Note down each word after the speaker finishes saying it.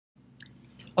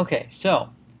Okay, so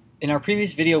in our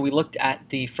previous video we looked at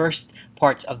the first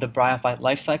parts of the bryophyte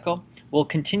life cycle. We'll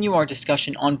continue our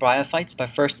discussion on bryophytes by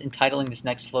first entitling this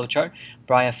next flowchart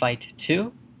Bryophyte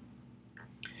II.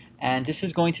 And this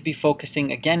is going to be focusing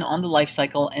again on the life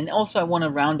cycle, and also I want to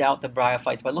round out the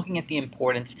bryophytes by looking at the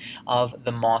importance of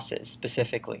the mosses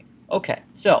specifically. Okay,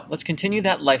 so let's continue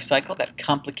that life cycle, that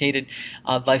complicated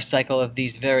life cycle of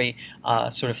these very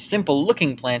sort of simple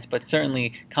looking plants, but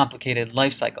certainly complicated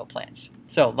life cycle plants.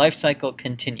 So, life cycle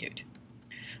continued.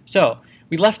 So,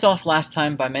 we left off last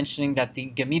time by mentioning that the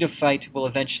gametophyte will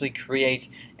eventually create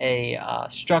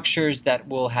structures that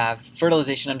will have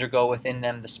fertilization undergo within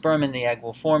them. The sperm and the egg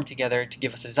will form together to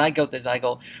give us a zygote. The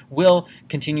zygote will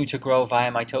continue to grow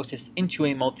via mitosis into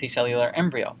a multicellular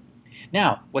embryo.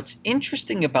 Now, what's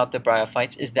interesting about the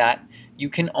bryophytes is that you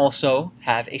can also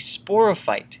have a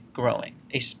sporophyte growing.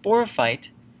 A sporophyte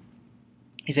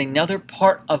is another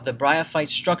part of the bryophyte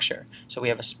structure. So we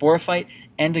have a sporophyte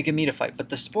and a gametophyte, but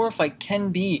the sporophyte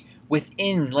can be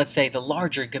within, let's say, the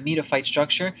larger gametophyte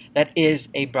structure that is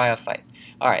a bryophyte.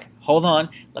 All right, hold on.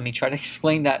 Let me try to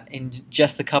explain that in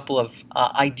just a couple of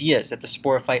ideas that the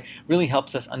sporophyte really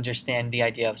helps us understand the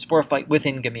idea of sporophyte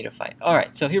within gametophyte. All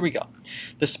right, so here we go.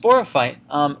 The sporophyte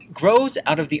grows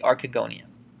out of the archegonium.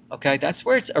 Okay, that's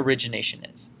where its origination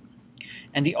is.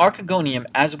 And the archegonium,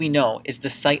 as we know, is the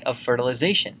site of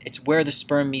fertilization. It's where the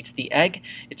sperm meets the egg.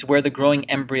 It's where the growing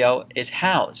embryo is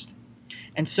housed.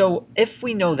 And so if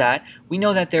we know that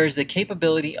there is the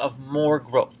capability of more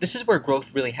growth. This is where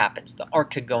growth really happens, the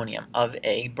archegonium of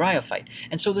a bryophyte.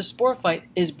 And so the sporophyte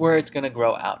is where it's going to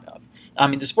grow out of.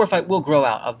 The sporophyte will grow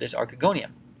out of this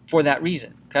archegonium for that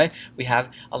reason. Okay, we have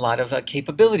a lot of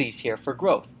capabilities here for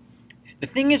growth. The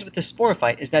thing is with the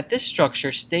sporophyte is that this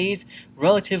structure stays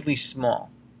relatively small.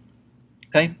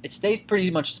 Okay, it stays pretty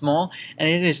much small, and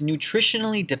it is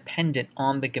nutritionally dependent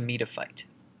on the gametophyte.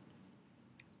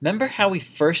 Remember how we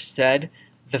first said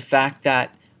the fact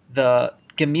that the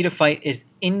gametophyte is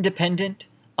independent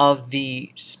of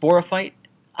the sporophyte?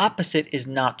 Opposite is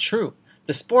not true.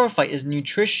 The sporophyte is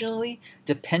nutritionally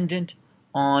dependent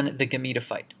on the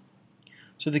gametophyte.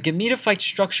 So the gametophyte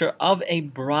structure of a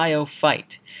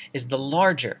bryophyte is the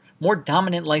larger, more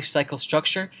dominant life cycle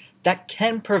structure that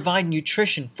can provide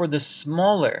nutrition for the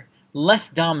smaller, less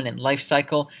dominant life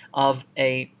cycle of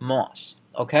a moss.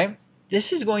 Okay?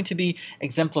 This is going to be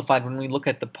exemplified when we look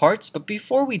at the parts, but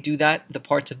before we do that, the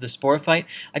parts of the sporophyte,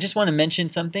 I just want to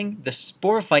mention something. The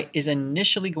sporophyte is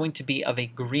initially going to be of a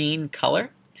green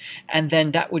color. And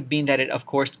then that would mean that it, of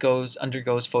course,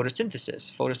 undergoes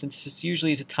photosynthesis. Photosynthesis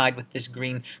usually is tied with this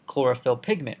green chlorophyll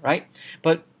pigment, right?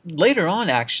 But later on,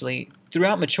 actually,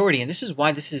 throughout maturity, and this is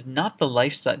why this is not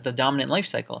the dominant life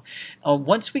cycle,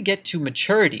 once we get to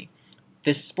maturity,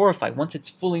 this sporophyte, once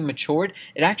it's fully matured,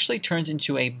 it actually turns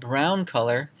into a brown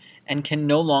color and can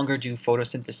no longer do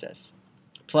photosynthesis.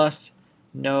 Plus,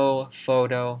 no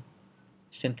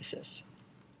photosynthesis.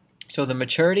 So the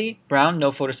maturity, brown,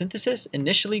 no photosynthesis,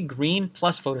 initially green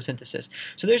plus photosynthesis.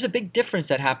 So there's a big difference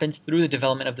that happens through the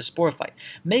development of the sporophyte.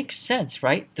 Makes sense,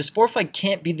 right? The sporophyte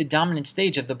can't be the dominant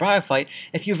stage of the bryophyte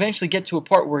if you eventually get to a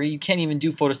part where you can't even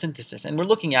do photosynthesis. And we're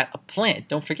looking at a plant.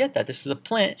 Don't forget that. This is a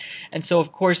plant. And so,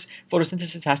 of course,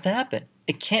 photosynthesis has to happen.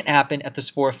 It can't happen at the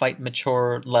sporophyte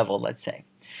mature level, let's say.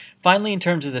 Finally, in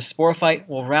terms of the sporophyte,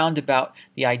 we'll round about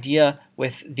the idea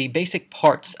with the basic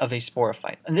parts of a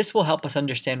sporophyte. And this will help us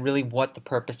understand really what the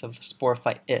purpose of a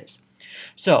sporophyte is.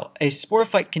 So, a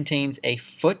sporophyte contains a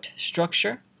foot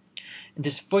structure. And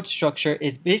this foot structure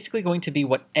is basically going to be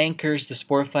what anchors the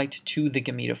sporophyte to the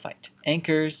gametophyte.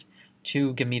 Anchors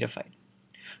to gametophyte.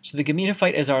 So the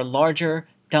gametophyte is our larger,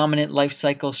 dominant life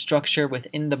cycle structure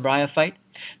within the bryophyte.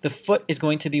 The foot is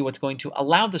going to be what's going to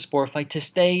allow the sporophyte to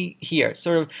stay here,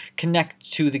 sort of connect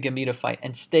to the gametophyte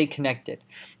and stay connected.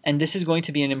 And this is going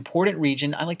to be an important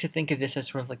region. I like to think of this as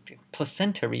sort of like the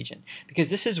placenta region, because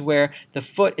this is where the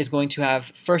foot is going to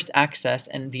have first access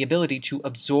and the ability to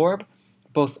absorb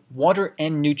both water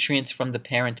and nutrients from the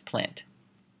parent plant.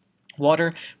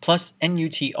 Water plus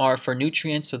NUTR for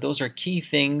nutrients, so those are key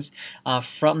things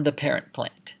from the parent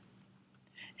plant.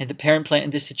 And the parent plant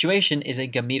in this situation is a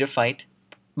gametophyte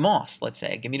moss, let's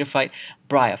say, a gametophyte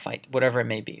bryophyte, whatever it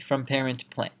may be, from parent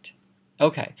plant.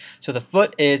 Okay, so the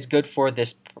foot is good for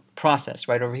this process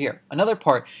right over here. Another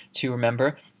part to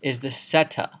remember is the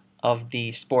seta of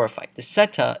the sporophyte. The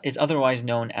seta is otherwise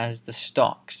known as the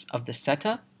stalks of the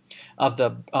seta of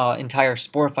the entire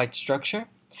sporophyte structure.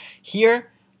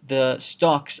 Here, the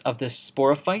stalks of the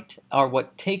sporophyte are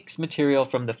what takes material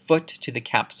from the foot to the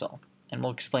capsule. And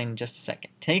we'll explain in just a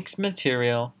second. Takes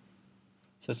material,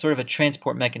 so it's sort of a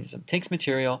transport mechanism. Takes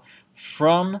material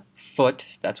from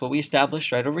foot, that's what we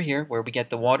established right over here, where we get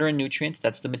the water and nutrients,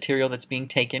 that's the material that's being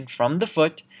taken from the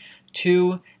foot,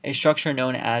 to a structure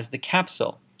known as the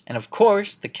capsule. And of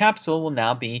course, the capsule will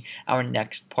now be our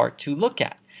next part to look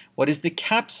at. What is the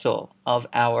capsule of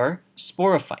our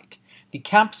sporophyte? The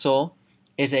capsule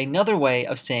is another way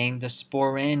of saying the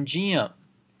sporangium.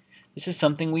 This is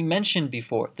something we mentioned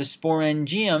before. The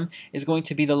sporangium is going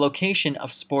to be the location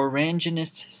of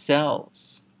sporanginous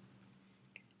cells.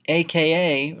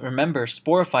 AKA, remember,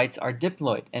 sporophytes are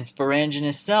diploid, and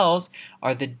sporanginous cells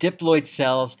are the diploid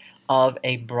cells of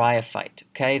a bryophyte.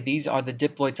 Okay, these are the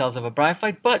diploid cells of a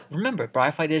bryophyte, but remember,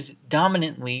 bryophyte is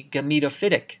dominantly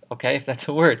gametophytic, okay, if that's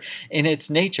a word, in its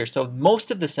nature. So most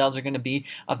of the cells are going to be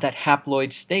of that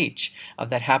haploid stage, of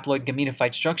that haploid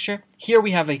gametophyte structure. Here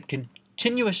we have a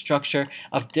continuous structure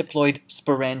of diploid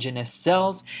sporanginous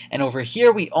cells, and over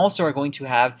here we also are going to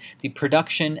have the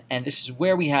production, and this is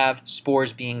where we have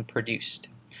spores being produced.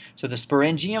 So the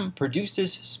sporangium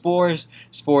produces spores.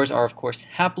 Spores are, of course,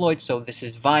 haploid, so this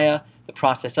is via the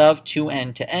process of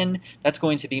 2N to N. That's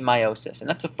going to be meiosis, and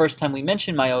that's the first time we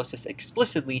mention meiosis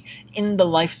explicitly in the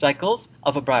life cycles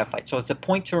of a bryophyte. So it's a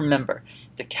point to remember.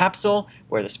 The capsule,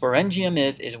 where the sporangium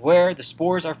is where the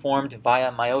spores are formed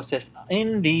via meiosis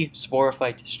in the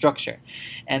sporophyte structure.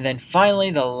 And then finally,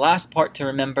 the last part to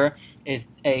remember is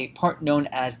a part known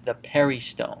as the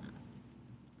peristome.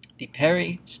 The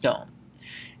peristome.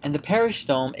 And the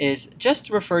peristome is just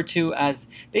referred to as,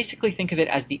 basically think of it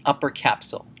as the upper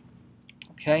capsule.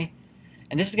 Okay?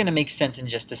 And this is going to make sense in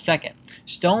just a second.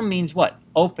 Stome means what?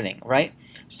 Opening, right?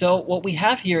 So what we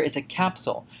have here is a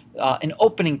capsule, an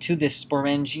opening to this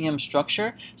sporangium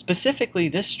structure. Specifically,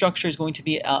 this structure is going to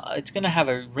be, it's going to have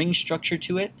a ring structure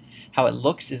to it. How it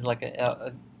looks is like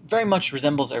very much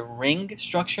resembles a ring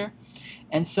structure.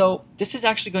 And so this is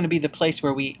actually going to be the place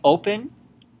where we open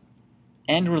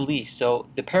and release. So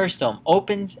the peristome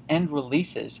opens and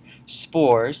releases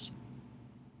spores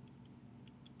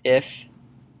if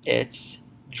it's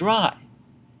dry.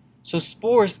 So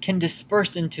spores can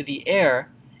disperse into the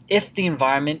air if the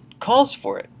environment calls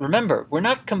for it. Remember, we're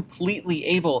not completely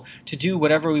able to do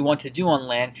whatever we want to do on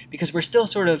land because we're still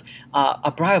sort of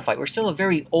a bryophyte. We're still a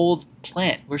very old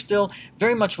plant. We're still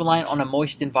very much reliant on a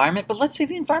moist environment, but let's say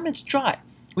the environment's dry.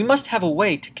 We must have a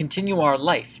way to continue our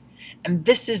life. And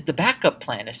this is the backup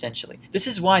plan, essentially. This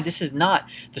is why this is not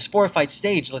the sporophyte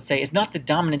stage, let's say, is not the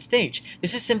dominant stage.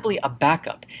 This is simply a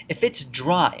backup. If it's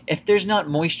dry, if there's not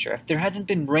moisture, if there hasn't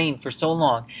been rain for so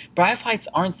long, bryophytes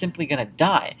aren't simply going to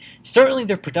die. Certainly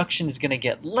their production is going to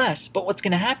get less, but what's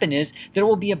going to happen is there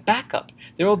will be a backup.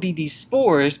 There will be these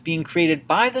spores being created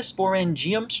by the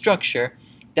sporangium structure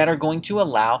that are going to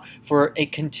allow for a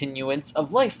continuance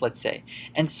of life, let's say.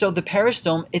 And so the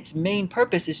peristome, its main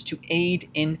purpose is to aid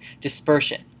in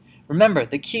dispersion. Remember,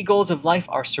 the key goals of life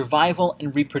are survival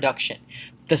and reproduction.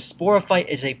 The sporophyte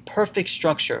is a perfect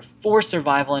structure for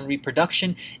survival and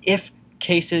reproduction if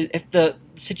the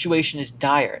situation is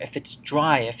dire, if it's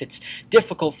dry, if it's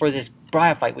difficult for this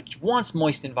bryophyte, which wants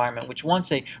moist environment, which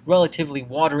wants a relatively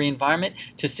watery environment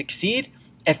to succeed.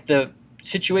 If the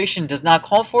situation does not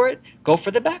call for it, go for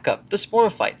the backup, the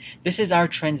sporophyte. This is our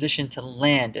transition to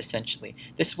land, essentially.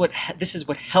 This is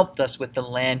what helped us with the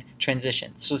land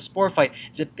transition. So the sporophyte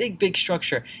is a big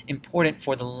structure important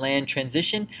for the land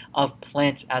transition of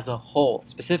plants as a whole,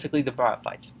 specifically the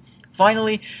bryophytes.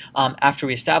 Finally, after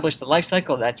we establish the life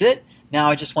cycle, that's it. Now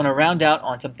I just want to round out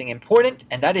on something important,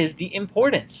 and that is the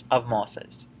importance of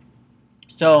mosses.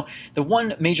 So the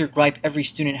one major gripe every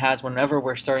student has whenever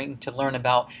we're starting to learn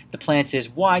about the plants is,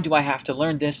 why do I have to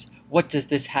learn this? What does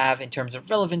this have in terms of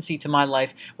relevancy to my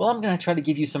life? Well, I'm going to try to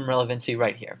give you some relevancy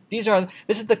right here. This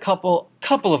is the couple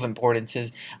of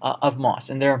importances of moss,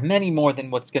 and there are many more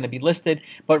than what's going to be listed,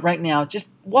 but right now just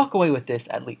walk away with this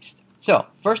at least. So,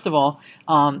 first of all,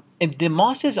 the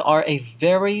mosses are a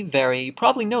very, you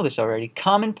probably know this already,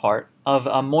 common part of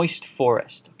a moist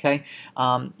forest, okay?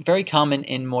 Very common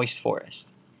in moist forests.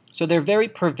 So they're very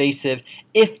pervasive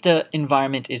if the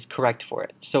environment is correct for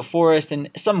it. So forest and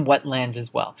some wetlands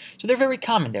as well. So they're very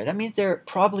common there. That means they're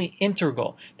probably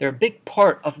integral. They're a big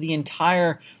part of the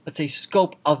entire, let's say,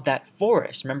 scope of that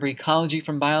forest. Remember ecology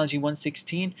from Biology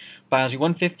 116, Biology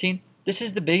 115? This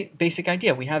is the basic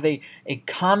idea. We have a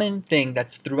common thing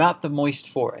that's throughout the moist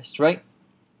forest, right?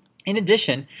 In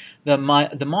addition, the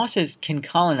mosses can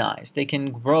colonize, they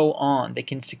can grow on, they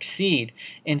can succeed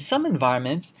in some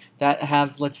environments that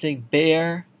have, let's say,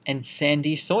 bare and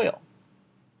sandy soil.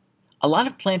 A lot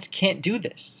of plants can't do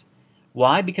this.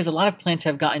 Why? Because a lot of plants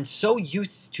have gotten so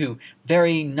used to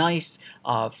very nice,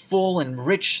 full and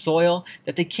rich soil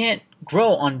that they can't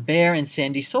grow on bare and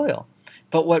sandy soil.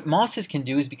 But what mosses can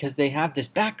do is, because they have this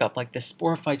backup, like this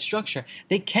sporophyte structure,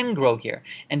 they can grow here.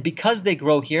 And because they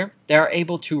grow here, they are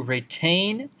able to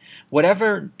retain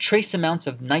whatever trace amounts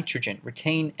of nitrogen,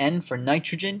 retain N for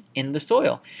nitrogen in the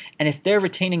soil. And if they're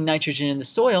retaining nitrogen in the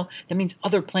soil, that means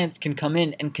other plants can come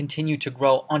in and continue to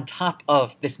grow on top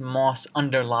of this moss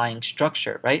underlying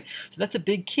structure, right? So that's a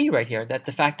big key right here, that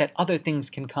the fact that other things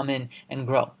can come in and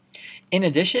grow. In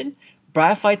addition,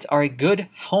 bryophytes are a good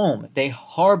home. They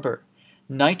harbor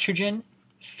nitrogen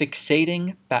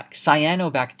fixating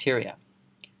cyanobacteria.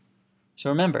 So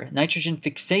remember, nitrogen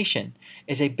fixation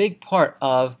is a big part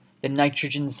of the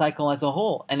nitrogen cycle as a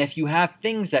whole. And if you have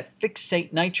things that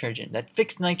fixate nitrogen, that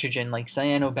fix nitrogen like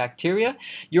cyanobacteria,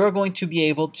 you're going to be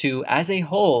able to, as a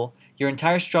whole, your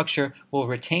entire structure will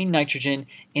retain nitrogen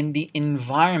in the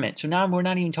environment. So now we're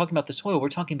not even talking about the soil, we're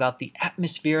talking about the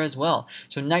atmosphere as well.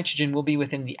 So nitrogen will be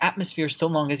within the atmosphere so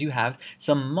long as you have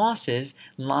some mosses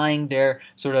lying their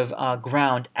sort of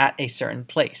ground at a certain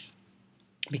place.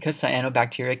 Because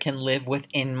cyanobacteria can live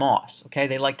within moss, okay?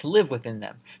 They like to live within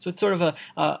them. So it's sort of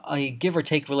a give or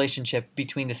take relationship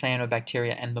between the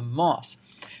cyanobacteria and the moss.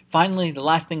 Finally, the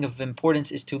last thing of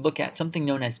importance is to look at something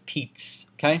known as peats,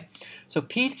 okay? So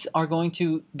peats are going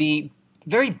to be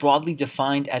very broadly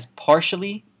defined as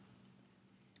partially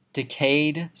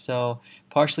decayed, so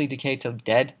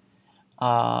dead,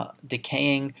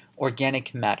 decaying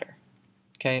organic matter,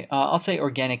 okay? I'll say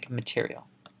organic material.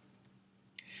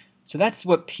 So that's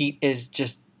what peat is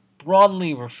just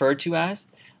broadly referred to as,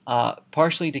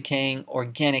 partially decaying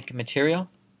organic material.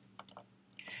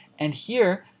 And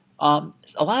here, a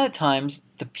lot of times,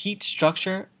 the peat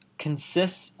structure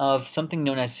consists of something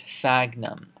known as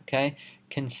sphagnum, okay?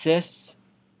 Consists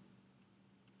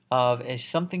of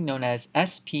something known as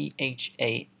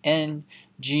SPHANGUM.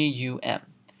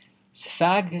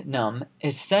 Sphagnum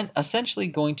is essentially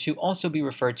going to also be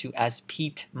referred to as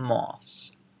peat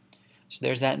moss. So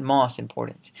there's that moss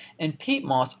importance. And peat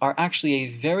moss are actually a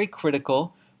very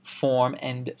critical form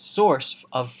and source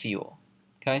of fuel.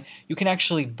 Okay? You can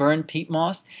actually burn peat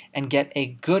moss and get a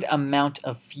good amount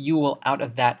of fuel out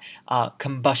of that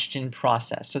combustion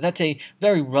process. So that's a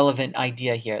very relevant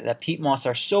idea here, that peat moss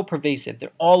are so pervasive. They're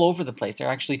all over the place. They're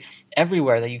actually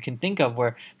everywhere that you can think of,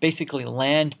 where basically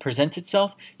land presents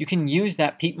itself. You can use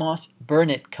that peat moss,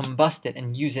 burn it, combust it,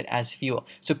 and use it as fuel.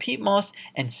 So peat moss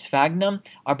and sphagnum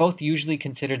are both usually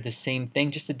considered the same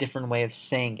thing, just a different way of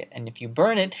saying it. And if you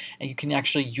burn it, and you can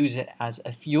actually use it as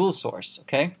a fuel source,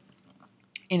 okay?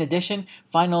 In addition,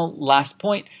 last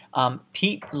point,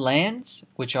 peatlands,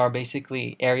 which are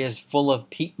basically areas full of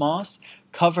peat moss,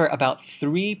 cover about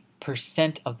 3%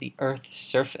 of the Earth's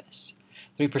surface.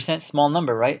 3%, small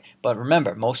number, right? But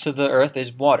remember, most of the Earth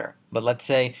is water. But let's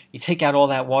say you take out all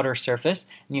that water surface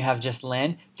and you have just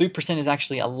land, 3% is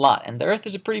actually a lot. And the Earth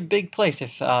is a pretty big place,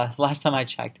 if last time I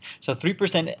checked. So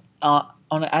 3%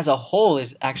 as a whole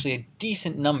is actually a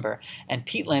decent number. And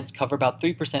peatlands cover about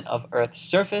 3% of Earth's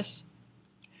surface.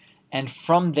 And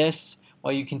from this,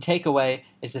 what you can take away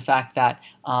is the fact that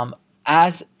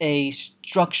as a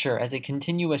structure, as a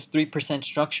continuous 3%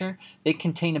 structure, they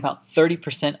contain about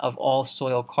 30% of all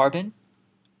soil carbon.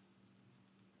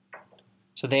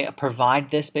 So they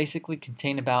provide this, basically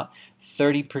contain about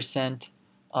 30%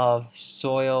 of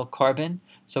soil carbon.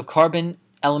 So carbon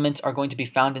elements are going to be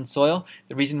found in soil.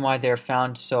 The reason why they're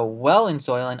found so well in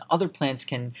soil and other plants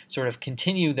can sort of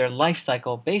continue their life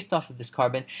cycle based off of this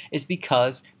carbon is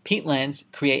because peatlands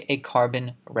create a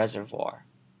carbon reservoir.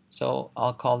 So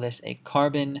I'll call this a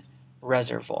carbon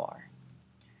reservoir.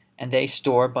 And they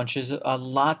store bunches of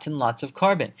lots and lots of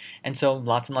carbon. And so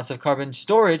lots and lots of carbon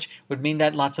storage would mean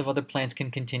that lots of other plants can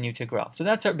continue to grow. So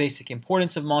that's our basic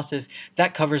importance of mosses.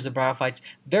 That covers the bryophytes.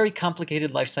 Very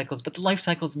complicated life cycles, but the life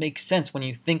cycles make sense when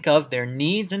you think of their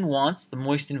needs and wants, the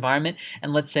moist environment,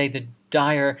 and let's say the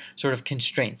dire sort of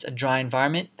constraints, a dry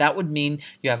environment. That would mean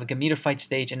you have a gametophyte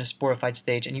stage and a sporophyte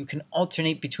stage, and you can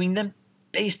alternate between them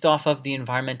based off of the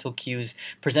environmental cues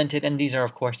presented, and these are,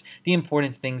 of course, the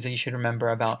important things that you should remember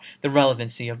about the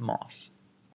relevancy of moss.